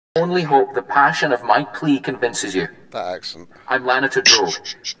only hope the passion of my plea convinces you. That accent. I'm Lanator Drove,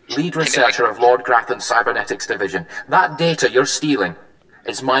 lead researcher of Lord Grathan's Cybernetics Division. That data you're stealing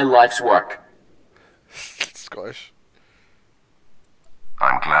is my life's work. Scottish.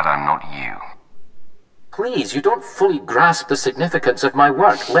 I'm glad I'm not you. Please, you don't fully grasp the significance of my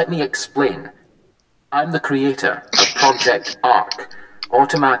work. Let me explain. I'm the creator of Project ARC,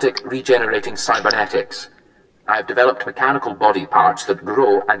 Automatic Regenerating Cybernetics. I've developed mechanical body parts that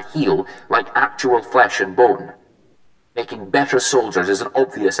grow and heal like actual flesh and bone. Making better soldiers is an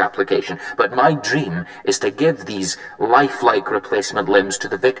obvious application, but my dream is to give these lifelike replacement limbs to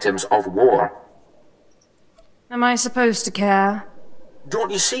the victims of war. Am I supposed to care?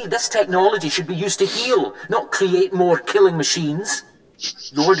 Don't you see? This technology should be used to heal, not create more killing machines.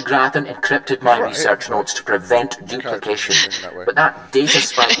 Lord Grathan encrypted my research notes to prevent duplication, but that data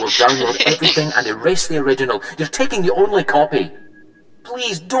spike will download everything and erase the original. You're taking the only copy.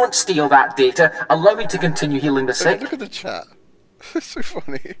 Please don't steal that data. Allow me to continue healing the sick. Look at the chat. It's so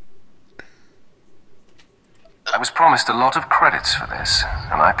funny. I was promised a lot of credits for this,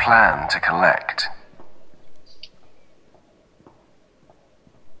 and I plan to collect.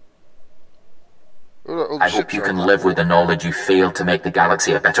 I hope you can live with the knowledge you failed to make the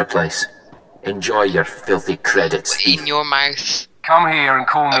galaxy a better place. Enjoy your filthy credits, thief. In your mouth. Come here and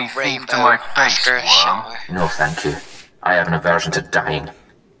call me thief to my face, worm. No, thank you. I have an aversion to dying.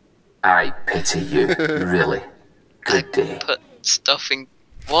 I pity you, really. Good day. Put stuff in...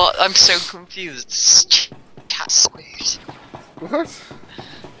 What? I'm so confused. Cat's weird. What?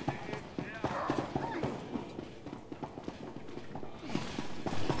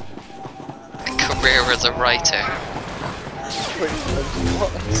 A career as a writer. Wait,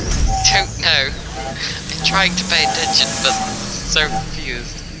 what? Don't know. I'm trying to pay attention, but so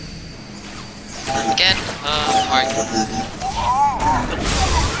confused. Again? Right.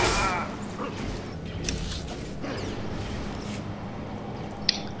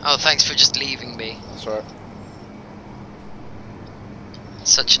 Oh, thanks for just leaving me. That's right.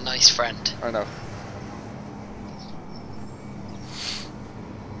 Such a nice friend. I know.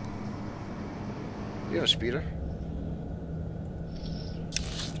 You have a speeder?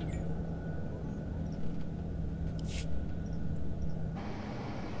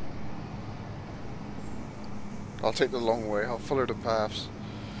 I'll take the long way. I'll follow the paths.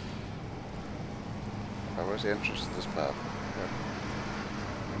 Oh, where's the entrance to this path?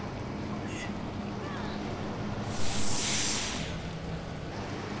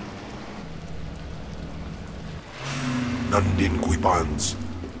 Nandin Quipans.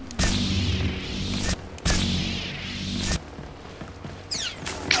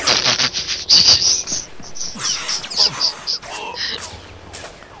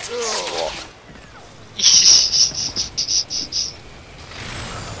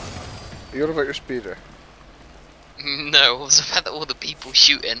 You're about your speeder? No, it was about all the people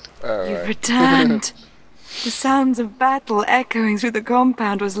shooting. Oh, You right. returned. The sounds of battle echoing through the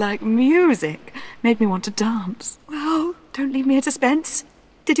compound was like music. Made me want to dance. Well, don't leave me in suspense.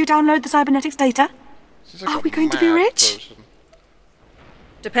 Did you download the cybernetics data? She's like Are a we going to be mad rich? person.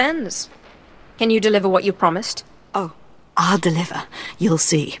 Depends. Can you deliver what you promised? Oh, I'll deliver. You'll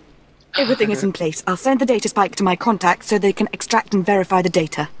see. Everything is in place. I'll send the data spike to my contacts so they can extract and verify the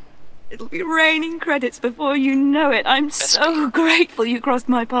data. It'll be raining credits before you know it. I'm so grateful you crossed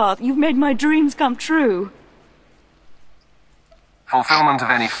my path. You've made my dreams come true. Fulfillment of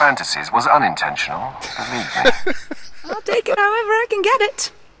any fantasies was unintentional, believe me. I'll take it however I can get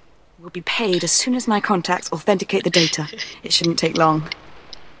it. We'll be paid as soon as my contacts authenticate the data. It shouldn't take long.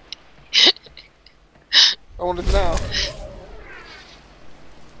 I want it now.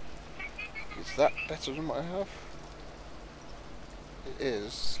 Is that better than what I have? It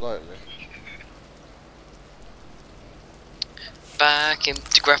is, slightly. Back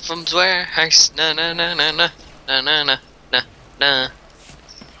into Grafham's warehouse. Na na na na na na na na na na.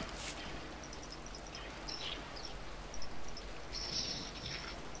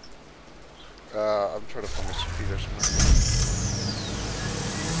 I'm trying to find my speeder somewhere.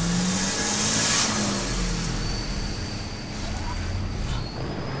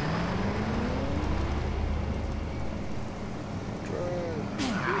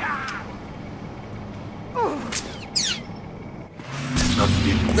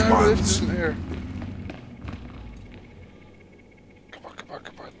 Nandin No, this Quipans. isn't here. Come on, come on,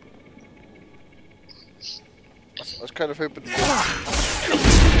 come on. I was kind of hoping.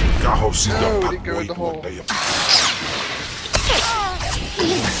 Kahos in No, the we didn't go in the hole.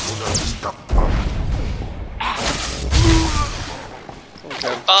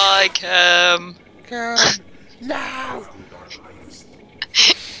 Bye, Cam. Cam! No!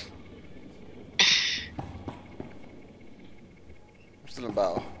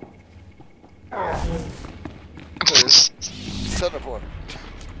 battle. Teleport.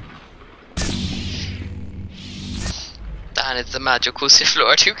 Dan is the magical Sith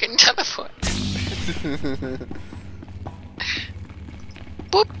Lord who can teleport.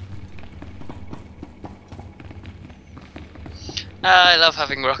 Boop. I love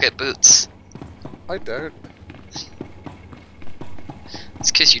having rocket boots. I don't.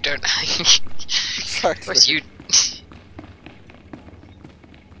 It's because you don't. Of course you.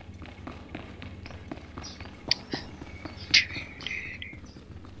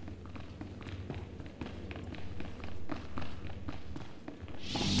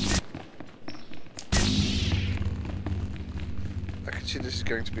 I can see this is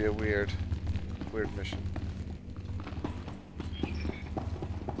going to be a weird mission.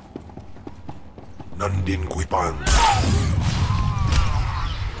 Nandin Kuipan.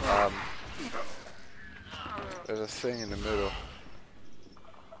 There's a thing in the middle.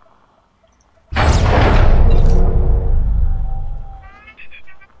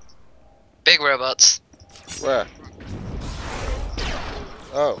 Big robots. Where?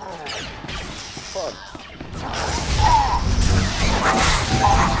 Oh. Fun.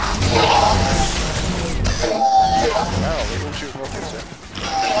 Wow, they all shoot rockets, yeah?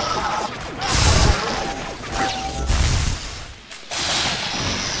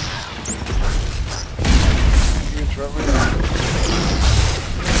 You interrupt me?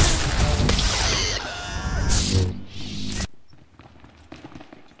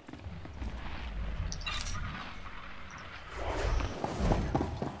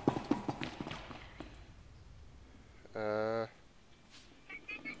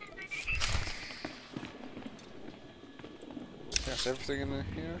 That's everything in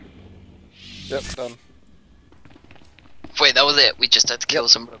here? Yep, done. Wait, that was it? We just had to kill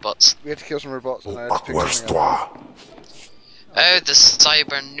some robots. We had to kill some robots and I had to pick something SWTOR. up. Oh, the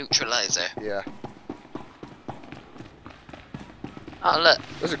cyber neutralizer. Yeah. Oh, look.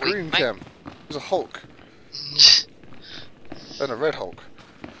 There's a green chem. There's a Hulk. And a red Hulk.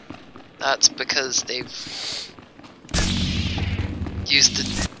 That's because they've used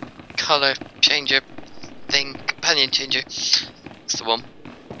the color changer thing, companion changer. It's the one.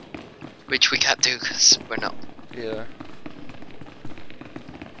 Which we can't do because we're not. Yeah.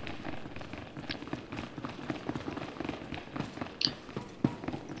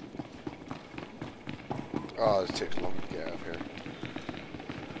 Oh, this takes long to get out of here.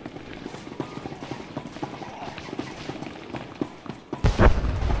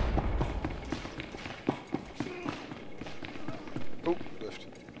 Oh, lift.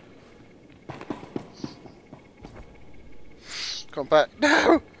 Come back.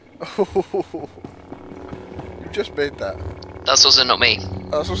 No! Oh, you just made that. That's also not me.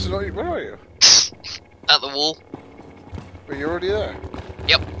 That's also not you. Where are you? At the wall. But you're already there.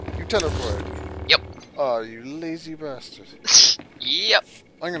 Yep. You teleported. Yep. Oh, you lazy bastard. Yep.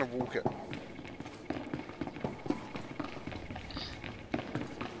 I'm gonna walk it.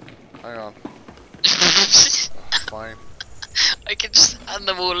 Hang on. Oh, fine. I can just hand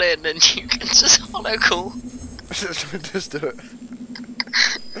them all in and you can just hollow call. Just do it.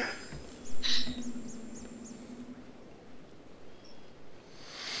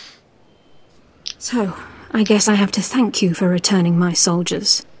 So, I guess I have to thank you for returning my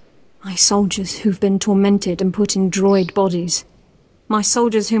soldiers. My soldiers who've been tormented and put in droid bodies. My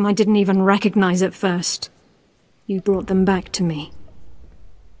soldiers whom I didn't even recognize at first. You brought them back to me.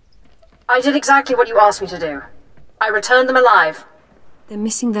 I did exactly what you asked me to do. I returned them alive. They're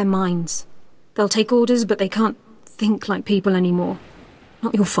missing their minds. They'll take orders, but they can't think like people anymore.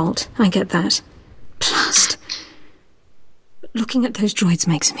 Not your fault, I get that. Plus, but looking at those droids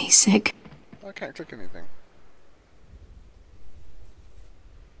makes me sick. I can't click anything.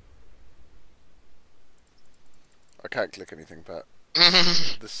 I can't click anything, Pat.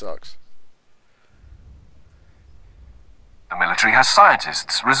 This sucks. The military has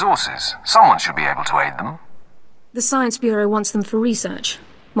scientists, resources. Someone should be able to aid them. The Science Bureau wants them for research.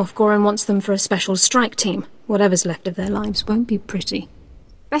 Moff Goran wants them for a special strike team. Whatever's left of their lives won't be pretty.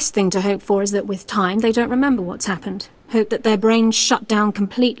 Best thing to hope for is that with time they don't remember what's happened. Hope that their brains shut down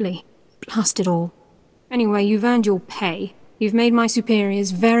completely. Blast it all. Anyway, you've earned your pay. You've made my superiors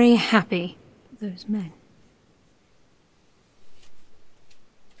very happy. Those men.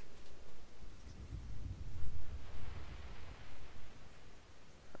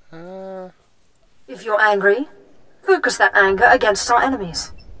 If you're angry, focus that anger against our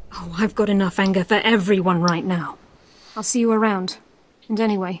enemies. Oh, I've got enough anger for everyone right now. I'll see you around. And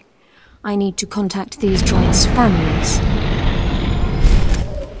anyway, I need to contact these droids' families.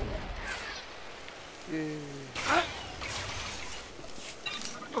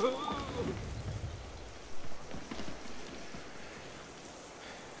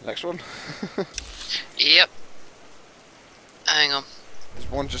 Next one. Yep. Hang on. There's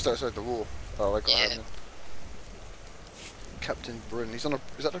one just outside the wall. Oh, I got Yeah. him. Captain Bryn. He's on a.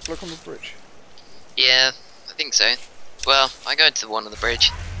 Is that the bloke on the bridge? Yeah, I think so. Well, I go to the one on the bridge.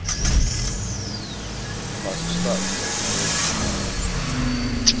 That's the start.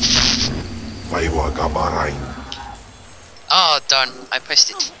 Vaiwa Gabarain. Oh, darn. I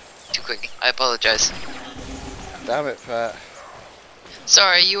pressed it too quick. I apologize. Damn it, Pat.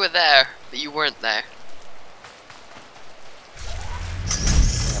 Sorry, you were there, but you weren't there.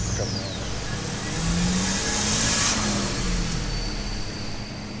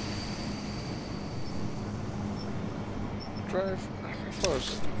 Drive. How far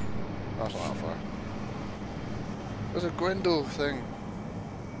is it? Oh, it's not that far. There's a Gwendol thing.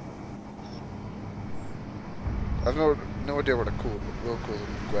 I've no idea what they're called, but we'll call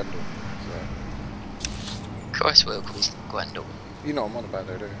them Gwendol. So. Of course, Will calls them Gwendol. You know I'm on about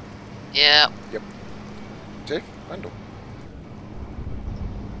there, do you? Yeah. Yep. See? Gwendol.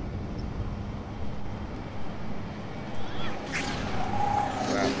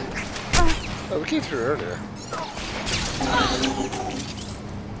 Oh, we came through earlier.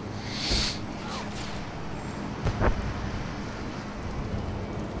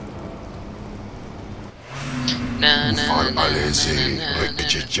 Na, na, Far na, Alesi, na, na,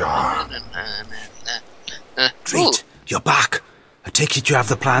 Rikijija. na, na, na. Treat, you're back. I take it you have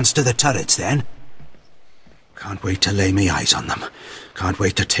the plans to the turrets then? Can't wait to lay me eyes on them. Can't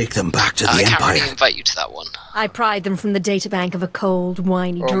wait to take them back to the I can't Empire. really invite you to that one. I pried them from the databank of a cold,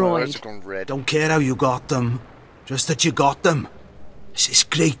 whiny Oh, my droid. eyes have gone red. Don't care how you got them. Just that you got them. This is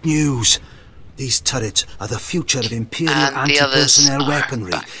great news. These turrets are the future of Imperial And the others anti-personnel are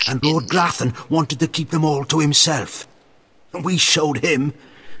weaponry, back and Lord in. Grathan wanted to keep them all to himself. And we showed him.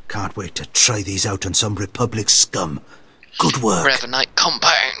 Can't wait to try these out on some Republic scum. Good work. Revenite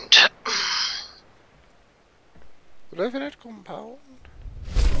compound. Revenant compound.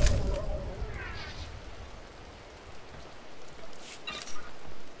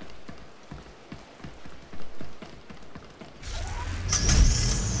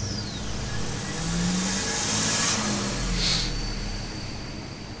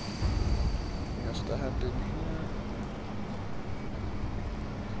 Yes, the hand in here.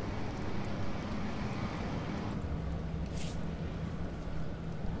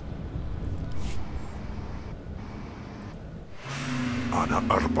 Ana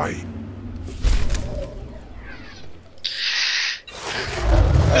Arbay.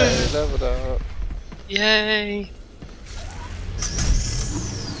 Hey, leveled up. Yay.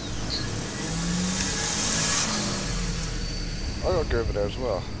 I gotta go over there as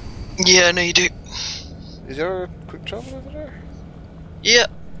well. Yeah, I know you do. Is there a quick travel over there? Yeah,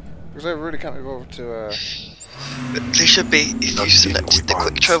 Because I really can't move over to, there should be if you select the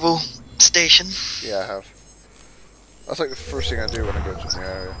quick travel station. yeah, I have. That's like the first thing I do when I go to the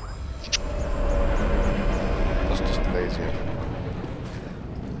area. That's just lazy.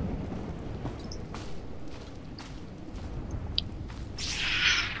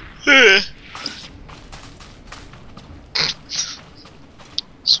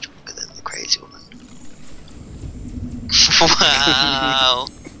 Stronger than the crazy woman. Wow.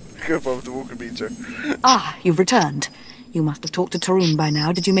 Go above the walking meter. Ah, you've returned. You must have talked to Tarun by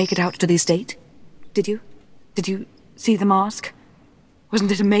now. Did you make it out to the estate? Did you? Did you see the mask?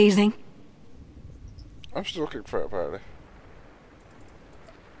 Wasn't it amazing? I'm still looking for it, apparently.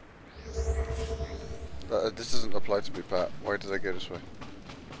 This doesn't apply to me, Pat. Why did I go this way?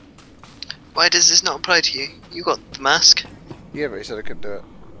 Why does this not apply to you? You got the mask. Yeah, but he said I couldn't do it.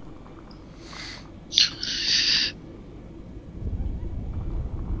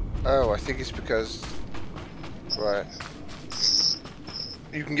 Oh, I think it's because... Right.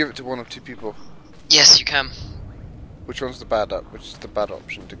 You can give it to one of two people. Yes, you can. Which one's the bad up? Which is the bad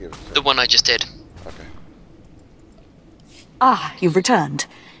option to give it to? The one I just did. Okay. Ah, you've returned.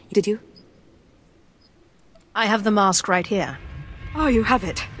 Did you? I have the mask right here. Oh, you have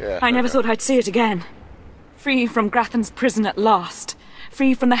it. Yeah, I never okay. thought I'd see it again. Free from Grathan's prison at last.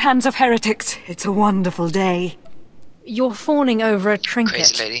 Free from the hands of heretics. It's a wonderful day. You're fawning over a trinket.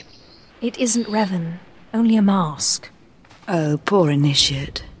 Crazy lady. It isn't Revan, only a mask. Oh, poor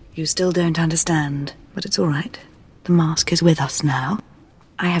initiate. You still don't understand, but it's all right. The mask is with us now.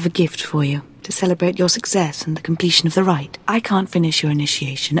 I have a gift for you to celebrate your success and the completion of the rite. I can't finish your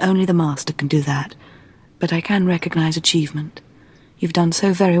initiation, only the Master can do that. But I can recognize achievement. You've done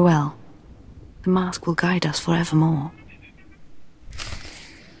so very well. The mask will guide us forevermore.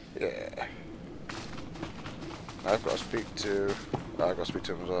 Yeah. I've got to speak to... I've got to speak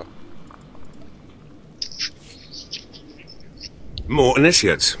to him as well. More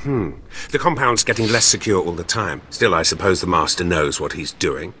initiates. The compound's getting less secure all the time. Still, I suppose the Master knows what he's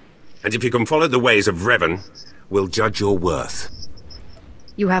doing. And if you can follow the ways of Revan, we'll judge your worth.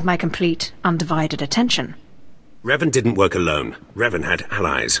 You have my complete, undivided attention. Revan didn't work alone. Revan had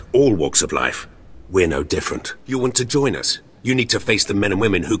allies, all walks of life. We're no different. You want to join us? You need to face the men and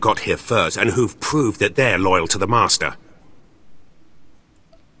women who got here first and who've proved that they're loyal to the Master.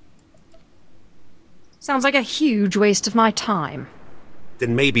 Sounds like a huge waste of my time.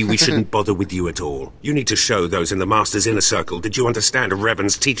 Then maybe we shouldn't bother with you at all. You need to show those in the Master's inner circle that you understand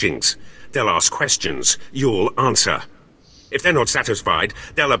Revan's teachings. They'll ask questions. You'll answer. If they're not satisfied,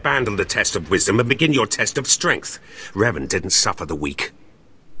 they'll abandon the test of wisdom and begin your test of strength. Revan didn't suffer the weak.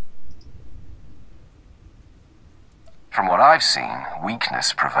 From what I've seen,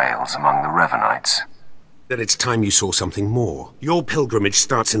 weakness prevails among the Revanites. Then it's time you saw something more. Your pilgrimage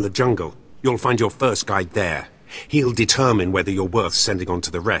starts in the jungle. You'll find your first guide there. He'll determine whether you're worth sending on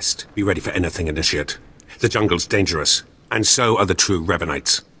to the rest. Be ready for anything, Initiate. The jungle's dangerous, and so are the true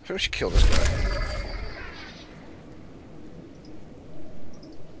Revanites. I think we should kill this guy.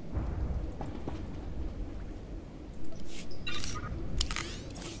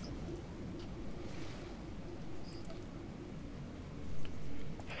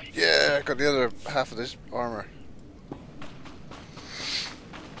 Yeah, I got the other half of this armor.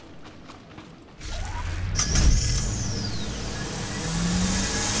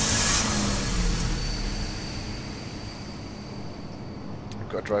 We've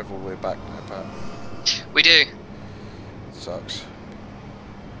got to drive all the way back now, Pat. We do. Sucks.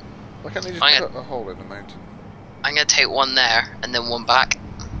 Why can't they just cut a hole in the mountain? I'm gonna take one there and then one back.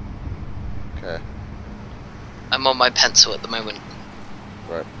 Okay. I'm on my pencil at the moment.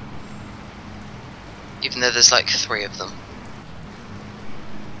 Right. Even though there's like 3 of them.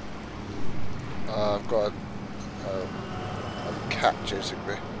 I've got a cat chasing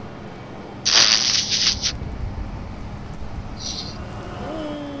me.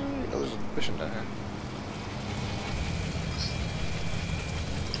 Oh, there's a mission down here.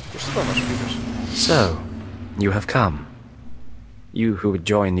 We're still on our speakers. So, you have come. You who would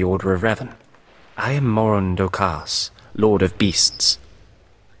join the Order of Revan. I am Moron Dokas, Lord of Beasts.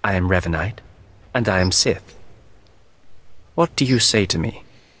 I am Revanite, and I am Sith. What do you say to me?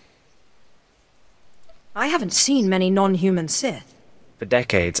 I haven't seen many non-human Sith. For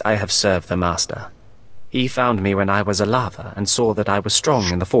decades I have served the Master. He found me when I was a lava and saw that I was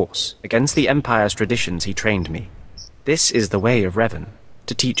strong in the Force. Against the Empire's traditions he trained me. This is the way of Revan,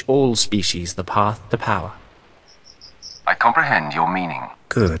 to teach all species the path to power. I comprehend your meaning.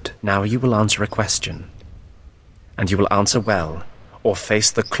 Good. Now you will answer a question. And you will answer well, or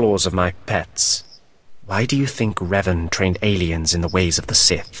face the claws of my pets. Why do you think Revan trained aliens in the ways of the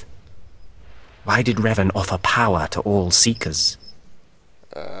Sith? Why did Revan offer power to all seekers?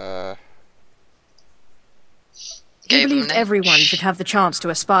 He believed everyone should have the chance to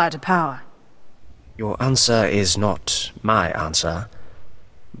aspire to power. Your answer is not my answer,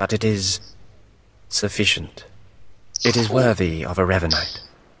 but it is sufficient. It is worthy of a Revanite.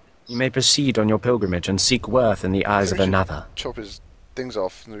 You may proceed on your pilgrimage and seek worth in the eyes of another. Chop his things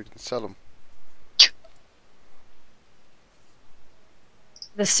off and we can sell them.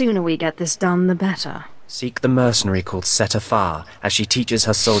 The sooner we get this done, the better. Seek the mercenary called SWTOR as she teaches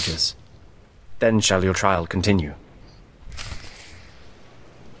her soldiers. Then shall your trial continue.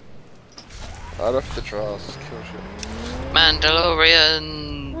 Out of the trials, kill shit.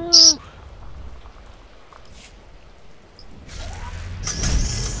 Mandalorians!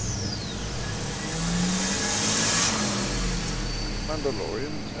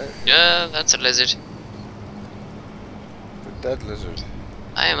 Mandalorians? Hey. Yeah, that's a lizard. The dead lizard.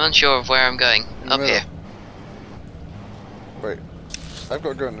 I am unsure of where I'm going. Up here. Wait, I've got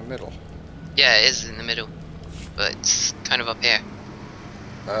to go in the middle. Yeah, it is in the middle. But it's kind of up here.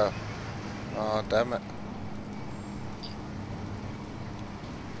 Oh. Oh, damn it.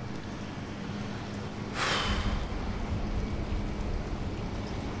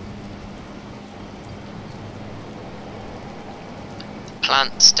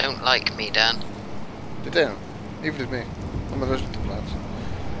 Plants don't like me, Dan. They don't. Even me. I'm allergic to plants.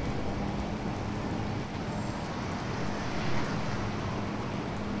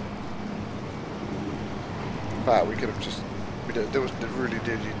 But we could have just... they really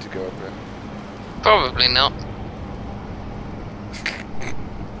did need to go up there. Probably not.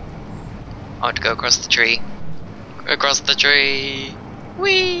 I want to go across the tree. Across the tree!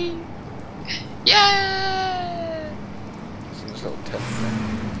 Whee! Yeah! It's in this little tent thing.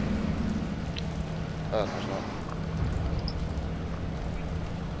 Oh, no, it's not.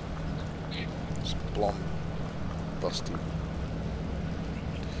 It's blonde, busty.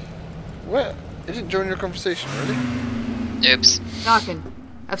 What? He didn't join your conversation, really? Oops. Talking.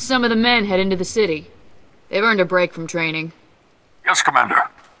 Have some of the men head into the city. They've earned a break from training. Yes, Commander.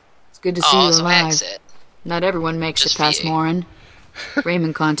 It's good to see you so alive. exit. Not everyone makes Just it past for you. Morin.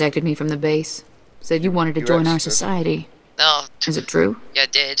 Raymond contacted me from the base. Said you wanted to You join our exited. society. No, Is it true? yeah, I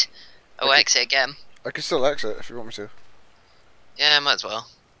did. Oh, exit again. I can still exit if you want me to. Yeah, might as well.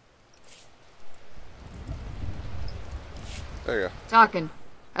 There you go. Talking.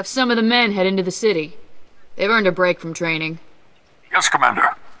 Have some of the men head into the city. They've earned a break from training. Yes, Commander.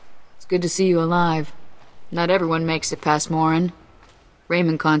 It's good to see you alive. Not everyone makes it past Morin.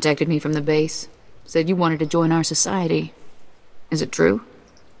 Raymond contacted me from the base. Said you wanted to join our society. Is it true?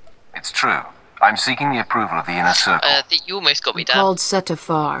 It's true. I'm seeking the approval of the Inner Circle. You almost got me I'm down. called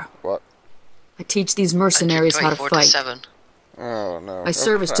SWTOR. What? I teach these mercenaries how to 124 fight. 7. Oh, no. My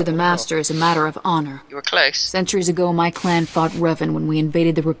service to the Master is a matter of honor. You were close. Centuries ago, my clan fought Revan when we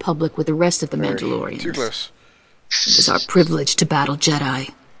invaded the Republic with the rest of the Mandalorians. Too close. It was our privilege to battle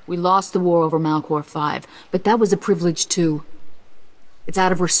Jedi. We lost the war over Malchor 5, but that was a privilege too. It's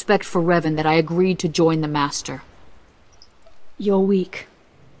out of respect for Revan that I agreed to join the Master. You're weak.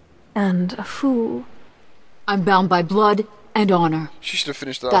 And a fool. I'm bound by blood and honor. She should have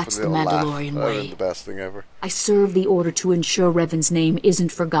finished that That's off with a the little laugh. Mandalorian That would have way. been the best thing ever. I serve the Order to ensure Revan's name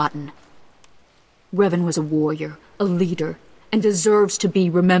isn't forgotten. Revan was a warrior, a leader, and deserves to be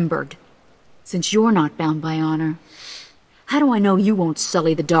remembered. Since you're not bound by honor, how do I know you won't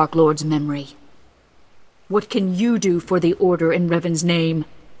sully the Dark Lord's memory? What can you do for the Order in Revan's name?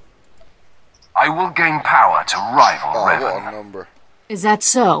 I will gain power to rival Oh, what a Revan. number. Is that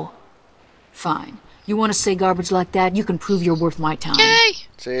so? Fine. You want to say garbage like that? You can prove you're worth my time. Yay!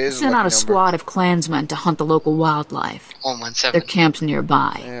 See, it is Send lucky out a number. squad of clansmen to hunt the local wildlife. 117. Their camp's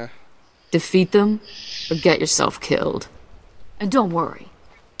nearby. Yeah. Defeat them, or get yourself killed. And don't worry.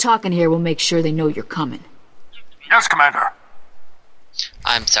 Talking here will make sure they know you're coming. Yes, Commander.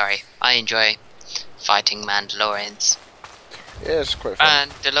 I'm sorry. I enjoy fighting Mandalorians. Yeah, it's quite fun.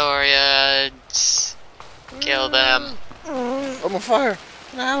 Mandalorians. Kill them. I'm on fire.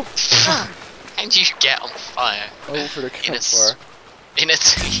 Now. How do you get on fire? I went for the In a campfire. In a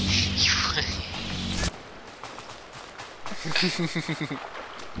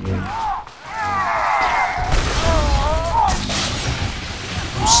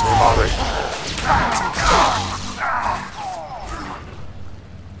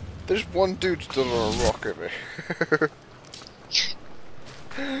There's one dude stood on a rock at me.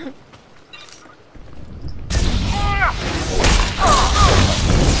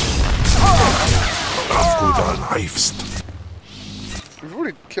 We've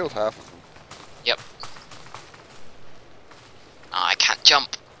already killed half of them. Yep. Oh, I can't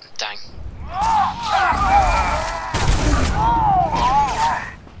jump. Dang.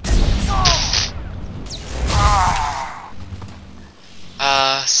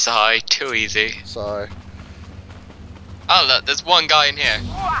 Sigh. Too easy. Sigh. Oh, look, there's one guy in here.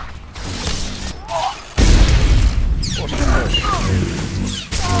 What's this?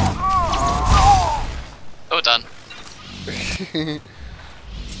 Oh, done.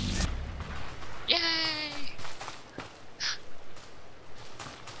 Yay!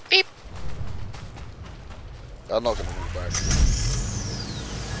 Beep. I'm not gonna move back.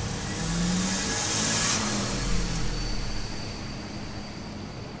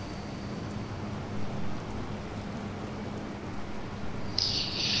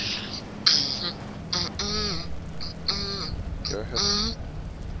 Go ahead.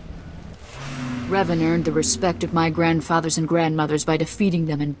 Revan earned the respect of my grandfathers and grandmothers by defeating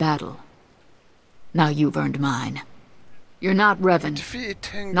them in battle. Now you've earned mine. You're not Revan. Defeated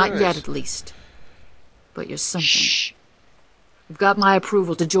 10 Not guys. yet, at least. But you're something. Shh. You've got my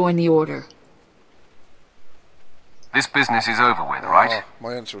approval to join the Order. This business is over with, right? Oh,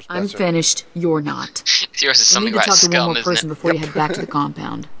 my answer was better. I'm finished. You're not. Yours is You something need to about talk to one scum, more isn't person it? before you head back to the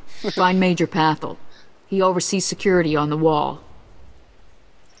compound. Find Major Pathel. He oversees security on the wall.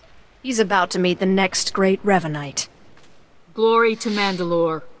 He's about to meet the next great Revanite. Glory to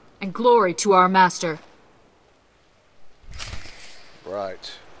Mandalore, and glory to our master.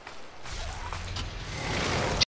 Right.